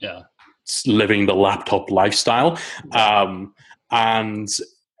living the laptop lifestyle. And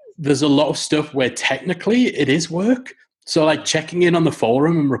there's a lot of stuff where technically it is work. So like checking in on the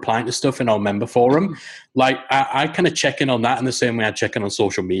forum and replying to stuff in our member forum, like I kind of check in on that in the same way I check in on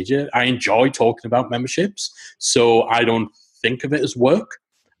social media. I enjoy talking about memberships, so I don't think of it as work.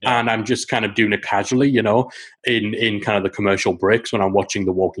 Yeah. And I'm just kind of doing it casually, in kind of the commercial breaks when I'm watching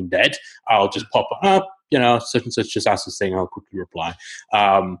The Walking Dead. I'll just pop up, such and such just asked this thing, I'll quickly reply.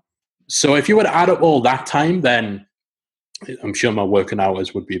 So if you were to add up all that time, then I'm sure my working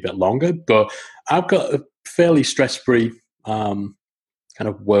hours would be a bit longer, but I've got a fairly stress-free kind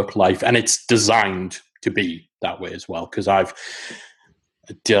of work life, and it's designed to be that way as well. Because I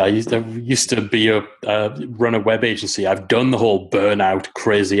used to be run a web agency. I've done the whole burnout,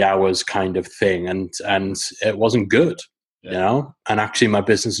 crazy hours kind of thing, and it wasn't good, And actually, my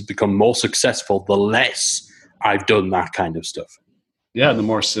business has become more successful the less I've done that kind of stuff. Yeah, the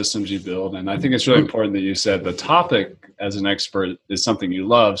more systems you build. And I think it's really important that you said the topic as an expert is something you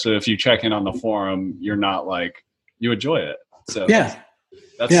love. So if you check in on the forum, you're not like, you enjoy it. So that's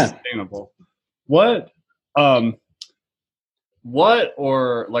sustainable. What kind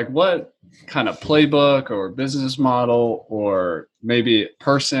of playbook or business model or maybe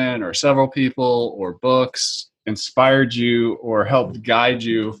person or several people or books inspired you or helped guide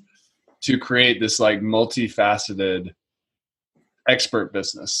you to create this like multifaceted expert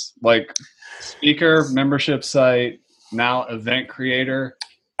business, like speaker, membership site, now event creator?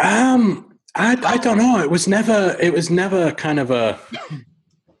 I don't know. It was never kind of a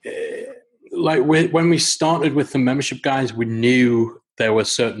like when we started with the membership guys, we knew there were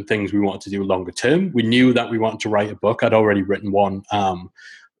certain things we wanted to do longer term. We knew that we wanted to write a book. I'd already written one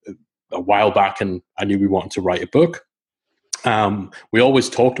a while back, and I knew we wanted to write a book. We always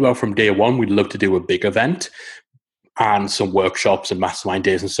talked about from day one we'd love to do a big event and some workshops and mastermind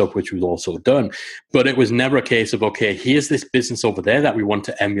days and stuff, which we've also done. But it was never a case of, okay, here's this business over there that we want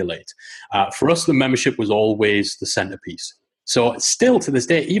to emulate. For us, the membership was always the centerpiece. So still to this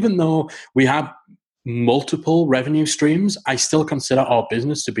day, even though we have multiple revenue streams, I still consider our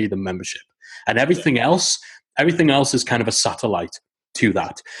business to be the membership. And everything else is kind of a satellite to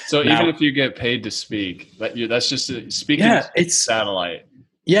that. So now, even if you get paid to speak, that's just speaking. Yeah, it's satellite.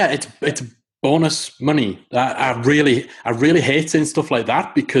 Yeah, it's bonus money. I really hate saying stuff like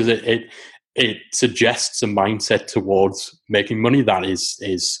that because it suggests a mindset towards making money that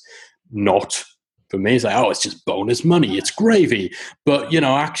is not for me. It's like, oh, it's just bonus money. It's gravy. But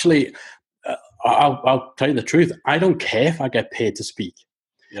actually, I'll tell you the truth. I don't care if I get paid to speak.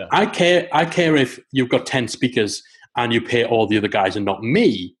 Yeah. I care if you've got 10 speakers and you pay all the other guys and not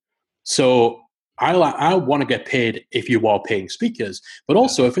me. So I want to get paid if you are paying speakers, but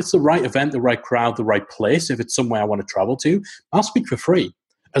also if it's the right event, the right crowd, the right place, if it's somewhere I want to travel to, I'll speak for free,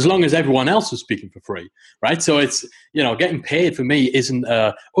 as long as everyone else is speaking for free, right? So it's, getting paid for me isn't,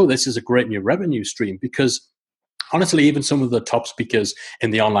 this is a great new revenue stream, because honestly, even some of the top speakers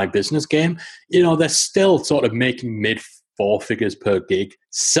in the online business game, they're still sort of making mid 4 figures per gig.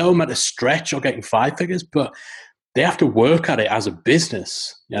 Some at a stretch are getting 5 figures, but they have to work at it as a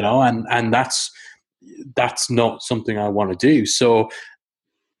business, and that's not something I want to do. So,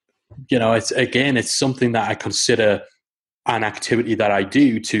 it's something that I consider an activity that I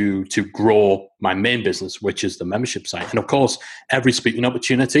do to grow my main business, which is the membership site. And of course, every speaking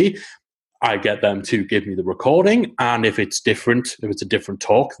opportunity, I get them to give me the recording. And if it's a different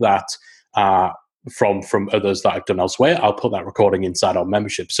talk that from others that I've done elsewhere, I'll put that recording inside our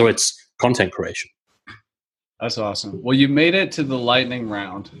membership. So it's content creation. That's awesome. Well, you made it to the lightning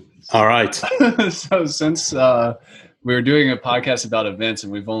round. All right. So since we were doing a podcast about events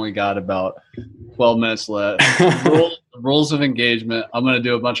and we've only got about 12 minutes left, rules of engagement, I'm going to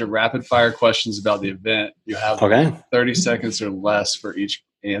do a bunch of rapid fire questions about the event. You have 30 seconds or less for each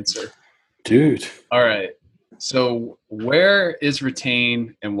answer. Dude. All right. So where is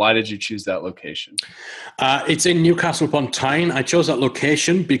Retain and why did you choose that location? It's in Newcastle upon Tyne. I chose that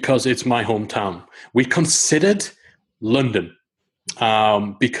location because it's my hometown. We considered London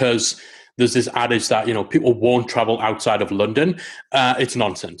because there's this adage that people won't travel outside of London. It's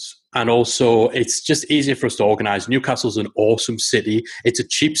nonsense. And also, it's just easier for us to organize. Newcastle's an awesome city. It's a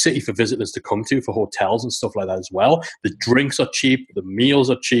cheap city for visitors to come to, for hotels and stuff like that as well. The drinks are cheap, the meals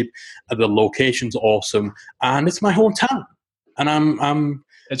are cheap, the location's awesome, and it's my hometown. And I'm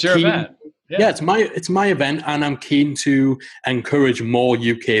It's your event. Yeah, it's my event, and I'm keen to encourage more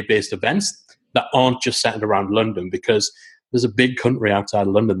UK-based events that aren't just centered around London, because there's a big country outside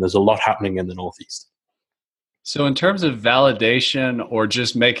of London. There's a lot happening in the Northeast. So in terms of validation or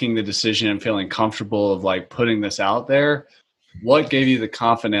just making the decision and feeling comfortable of like putting this out there, what gave you the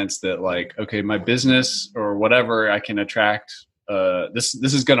confidence that like, okay, my business or whatever I can attract, this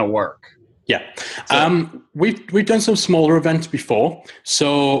is going to work? Yeah. We've done some smaller events before.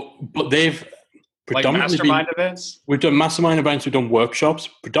 But they've predominantly like mastermind events? We've done mastermind events. We've done workshops,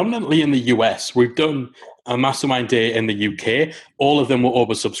 predominantly in the US. We've done a mastermind day in the UK. All of them were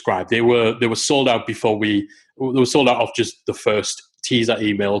oversubscribed. They were sold out they were sold out of just the first teaser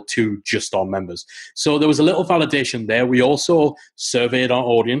email to just our members. So there was a little validation there. We also surveyed our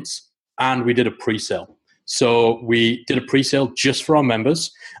audience and we did a pre-sale. So we did a pre-sale just for our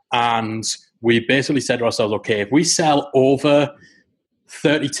members, and we basically said to ourselves, okay, if we sell over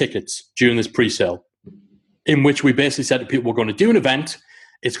 30 tickets during this pre-sale, in which we basically said to people, we're going to do an event,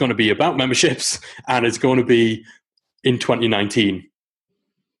 it's going to be about memberships, and it's going to be in 2019.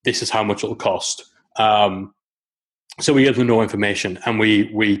 This is how much it'll cost. So we gave them no information, and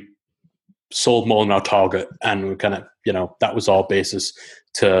we sold more than our target, and we kind of, that was our basis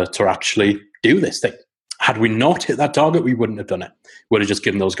to actually do this thing. Had we not hit that target, we wouldn't have done it. We'd have just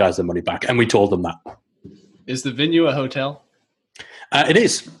given those guys their money back, and we told them that. Is the venue a hotel? It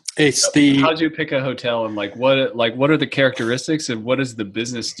is. How do you pick a hotel, and what are the characteristics, and what is the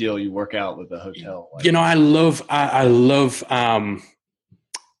business deal you work out with the hotel? I love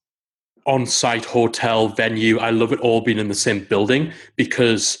on-site hotel venue. I love it all being in the same building,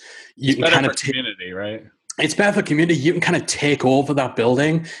 because you can kind of community, right? It's better for community. You can kind of take over that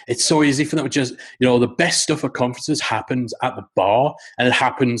building. It's so easy for them to just, the best stuff at conferences happens at the bar, and it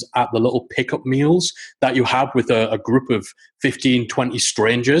happens at the little pickup meals that you have with a group of 15, 20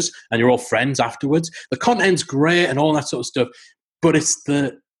 strangers, and you're all friends afterwards. The content's great and all that sort of stuff, but it's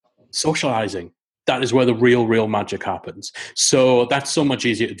the socializing. That is where the real magic happens. So that's so much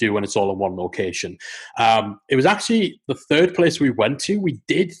easier to do when it's all in one location. It was actually the third place we went to. We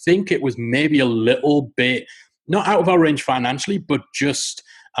did think it was maybe a little bit, not out of our range financially, but just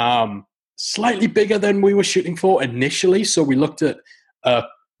slightly bigger than we were shooting for initially. So we looked at,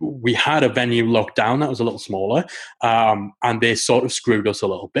 we had a venue locked down that was a little smaller, and they sort of screwed us a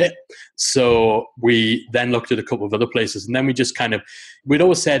little bit. So we then looked at a couple of other places, and then we just we'd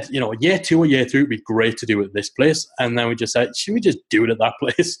always said, year 2 or year 3 would be great to do at this place. And then we just said, should we just do it at that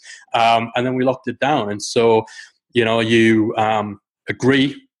place? And then we locked it down. And so, you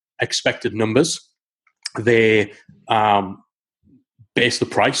agree expected numbers. They base the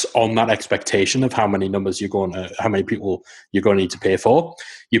price on that expectation of how many how many people you're going to need to pay for.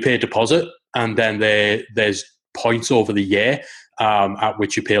 You pay a deposit, and then there's points over the year at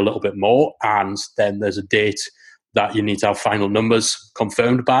which you pay a little bit more, and then there's a date that you need to have final numbers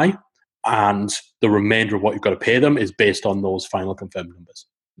confirmed by, and the remainder of what you've got to pay them is based on those final confirmed numbers.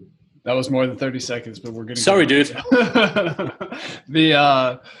 That was more than 30 seconds, but we're getting... Sorry, dude.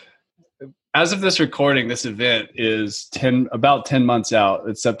 As of this recording, this event is about 10 months out.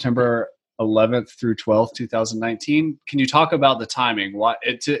 It's September 11th through 12th, 2019. Can you talk about the timing?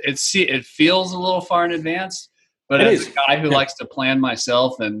 It feels a little far in advance, but as a guy who likes to plan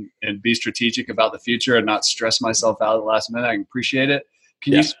myself and be strategic about the future and not stress myself out at the last minute, I appreciate it.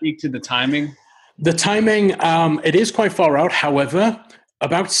 Can you speak to the timing? The timing, it is quite far out. However,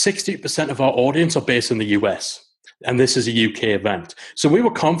 about 60% of our audience are based in the US. And this is a UK event. So we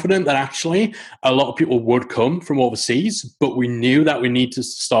were confident that actually a lot of people would come from overseas, but we knew that we need to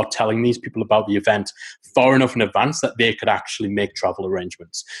start telling these people about the event far enough in advance that they could actually make travel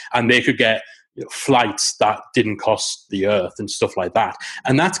arrangements, and they could get flights that didn't cost the earth and stuff like that.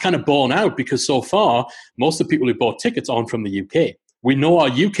 And that's kind of borne out, because so far, most of the people who bought tickets aren't from the UK. We know our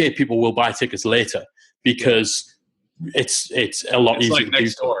UK people will buy tickets later, because it's a lot easier like to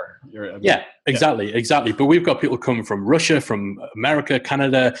next do. door. Exactly. But we've got people coming from Russia, from America,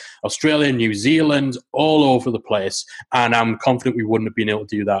 Canada, Australia, New Zealand, all over the place. And I'm confident we wouldn't have been able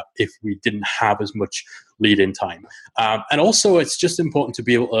to do that if we didn't have as much lead-in time. And also, it's just important to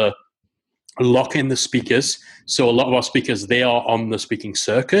be able to lock in the speakers. So a lot of our speakers, they are on the speaking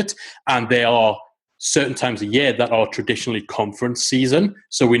circuit, and they are certain times a year that are traditionally conference season.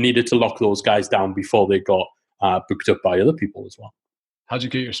 So we needed to lock those guys down before they got booked up by other people as well. How'd you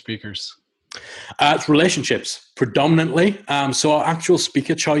get your speakers? It's relationships predominantly. So our actual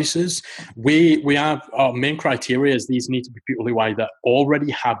speaker choices, we have our main criteria is these need to be people who either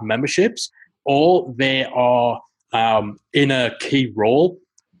already have memberships or they are in a key role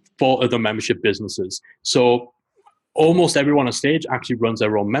for other membership businesses. So almost everyone on stage actually runs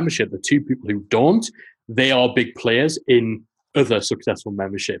their own membership. The two people who don't, they are big players in other successful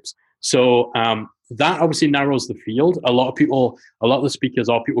memberships. So that obviously narrows the field. A lot of the speakers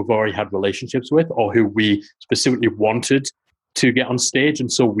are people we've already had relationships with or who we specifically wanted to get on stage.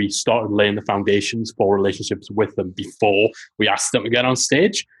 And so we started laying the foundations for relationships with them before we asked them to get on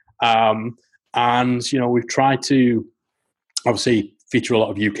stage. And, we've tried to obviously feature a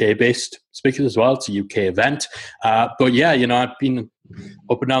lot of UK-based speakers as well. It's a UK event. But yeah, I've been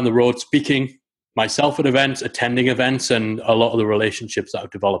up and down the road speaking myself at events, attending events, and a lot of the relationships that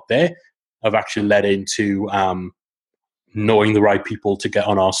I've developed there have actually led into knowing the right people to get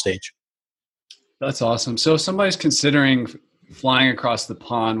on our stage. That's awesome. So if somebody's considering flying across the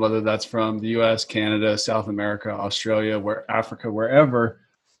pond, whether that's from the US, Canada, South America, Australia, Africa, wherever,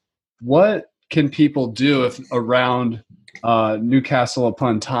 what can people do if around Newcastle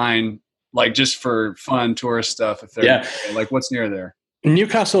upon Tyne, like just for fun tourist stuff? If they're like, what's near there?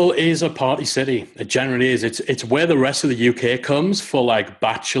 Newcastle is a party city. It generally is. It's where the rest of the UK comes for like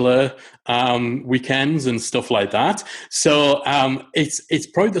bachelor weekends and stuff like that. So it's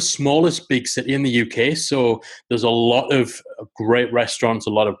probably the smallest big city in the UK. So there's a lot of great restaurants, a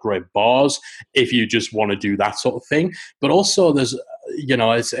lot of great bars if you just want to do that sort of thing. But also there's,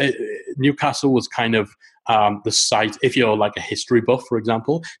 Newcastle was kind of the site, if you're like a history buff, for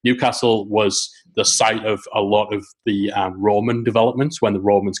example, Newcastle was the site of a lot of the Roman developments when the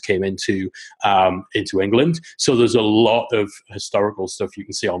Romans came into England. So there's a lot of historical stuff you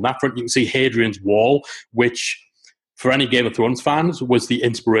can see on that front. You can see Hadrian's Wall, which for any Game of Thrones fans was the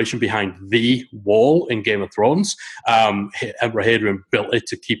inspiration behind the wall in Game of Thrones. Emperor Hadrian built it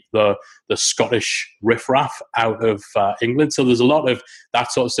to keep the Scottish riffraff out of England. So there's a lot of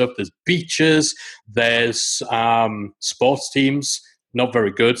that sort of stuff. There's beaches, there's sports teams, not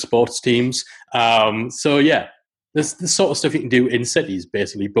very good sports teams. So yeah, there's the sort of stuff you can do in cities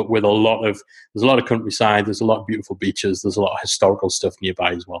basically, but with there's a lot of countryside, there's a lot of beautiful beaches, there's a lot of historical stuff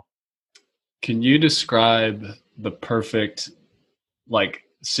nearby as well. Can you describe the perfect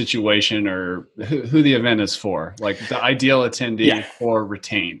situation or who the event is for? Like the ideal attendee for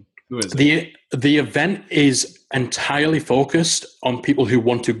Retain? Who is it? The event is entirely focused on people who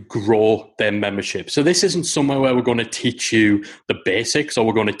want to grow their membership. So this isn't somewhere where we're going to teach you the basics or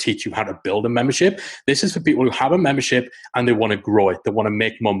we're going to teach you how to build a membership. This is for people who have a membership and they want to grow it. They want to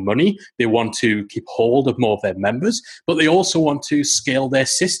make more money. They want to keep hold of more of their members, but they also want to scale their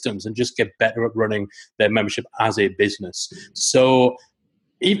systems and just get better at running their membership as a business. So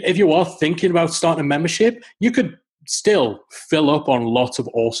if you are thinking about starting a membership, you could still fill up on lots of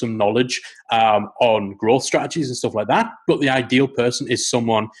awesome knowledge on growth strategies and stuff like that. But the ideal person is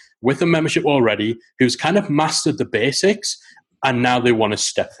someone with a membership already who's kind of mastered the basics and now they want to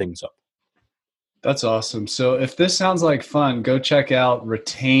step things up. That's awesome. So if this sounds like fun, go check out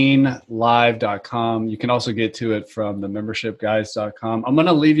retainlive.com. You can also get to it from the membershipguys.com. I'm going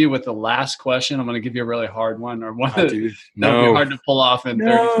to leave you with the last question. I'm going to give you a really hard one, or one that would be hard to pull off in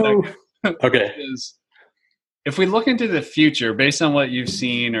 30 seconds. Okay. If we look into the future, based on what you've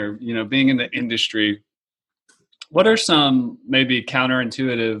seen or, being in the industry, what are some maybe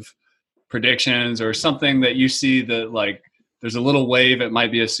counterintuitive predictions or something that you see that there's a little wave, it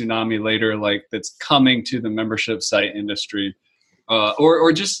might be a tsunami later, that's coming to the membership site industry,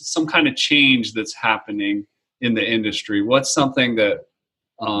 or just some kind of change that's happening in the industry? What's something that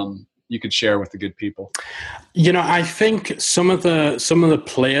you could share with the good people? I think some of the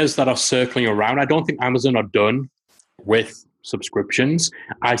players that are circling around, I don't think Amazon are done with subscriptions.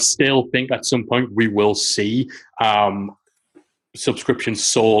 I still think at some point we will see subscriptions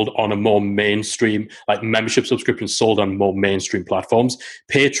sold on a more mainstream, like membership subscriptions sold on more mainstream platforms.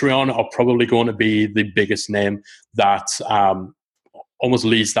 Patreon are probably going to be the biggest name that almost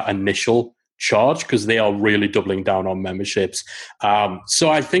leads that initial charge because they are really doubling down on memberships. So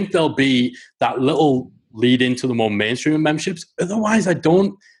I think there'll be that little lead into the more mainstream memberships. Otherwise, I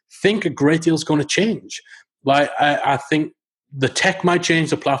don't think a great deal is going to change. I think the tech might change,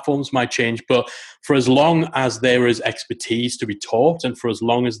 the platforms might change, but for as long as there is expertise to be taught and for as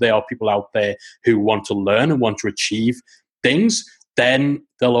long as there are people out there who want to learn and want to achieve things, then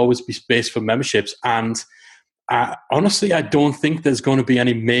there'll always be space for memberships. And honestly, I don't think there's going to be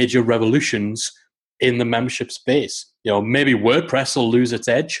any major revolutions in the membership space. Maybe WordPress will lose its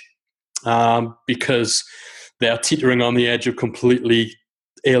edge because they are teetering on the edge of completely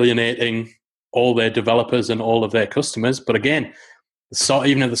alienating all their developers and all of their customers. But again,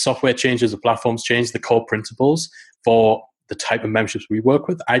 even if the software changes, the platforms change, the core principles for the type of memberships we work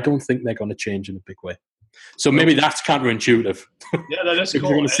with, I don't think they're going to change in a big way. So maybe that's counterintuitive. Yeah, that is cool.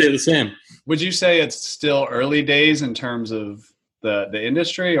 They're going to stay the same. Would you say it's still early days in terms of the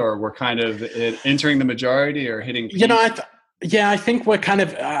industry, or we're kind of entering the majority or hitting peak? I think we're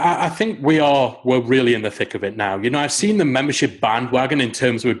I think we're really in the thick of it now. I've seen the membership bandwagon in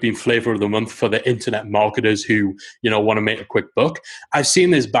terms of it being flavor of the month for the internet marketers who, want to make a quick buck. I've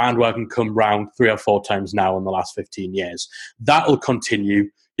seen this bandwagon come round 3 or 4 times now in the last 15 years. That'll continue.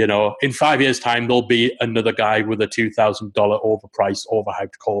 In 5 years' time, there'll be another guy with a $2,000 overpriced,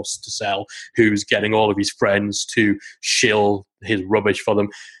 overhyped course to sell who's getting all of his friends to shill his rubbish for them.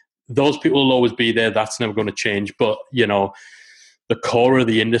 Those people will always be there. That's never going to change. But, the core of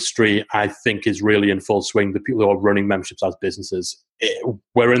the industry, I think, is really in full swing. The people who are running memberships as businesses,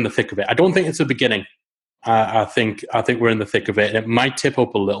 we're in the thick of it. I don't think it's the beginning. I think we're in the thick of it. It might tip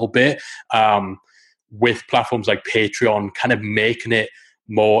up a little bit with platforms like Patreon kind of making it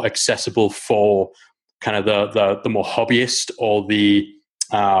more accessible for kind of the more hobbyist or the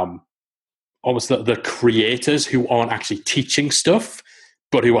almost the creators who aren't actually teaching stuff,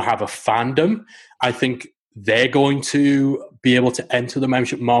 but who have a fandom. I think they're going to be able to enter the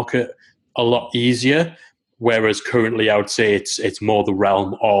membership market a lot easier. Whereas currently, I would say it's more the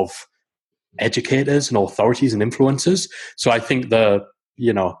realm of educators and authorities and influencers. So I think the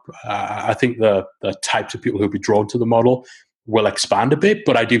types of people who'll be drawn to the model will expand a bit,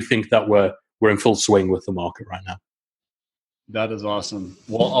 but I do think that we're in full swing with the market right now. That is awesome.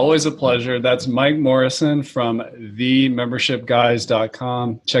 Well, always a pleasure. That's Mike Morrison from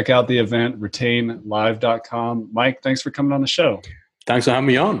themembershipguys.com. Check out the event, retainlive.com. Mike, thanks for coming on the show. Thanks for having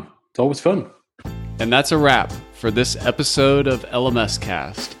me on. It's always fun. And that's a wrap for this episode of LMS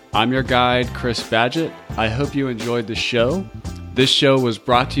Cast. I'm your guide, Chris Badgett. I hope you enjoyed the show. This show was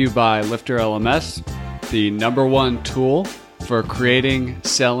brought to you by Lifter LMS, the #1 tool for creating,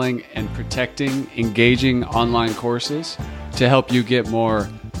 selling, and protecting engaging online courses to help you get more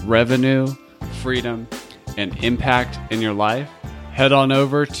revenue, freedom, and impact in your life. Head on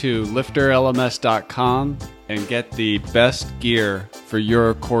over to lifterlms.com and get the best gear for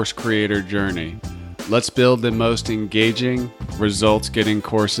your course creator journey. Let's build the most engaging, results-getting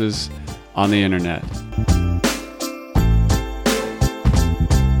courses on the internet.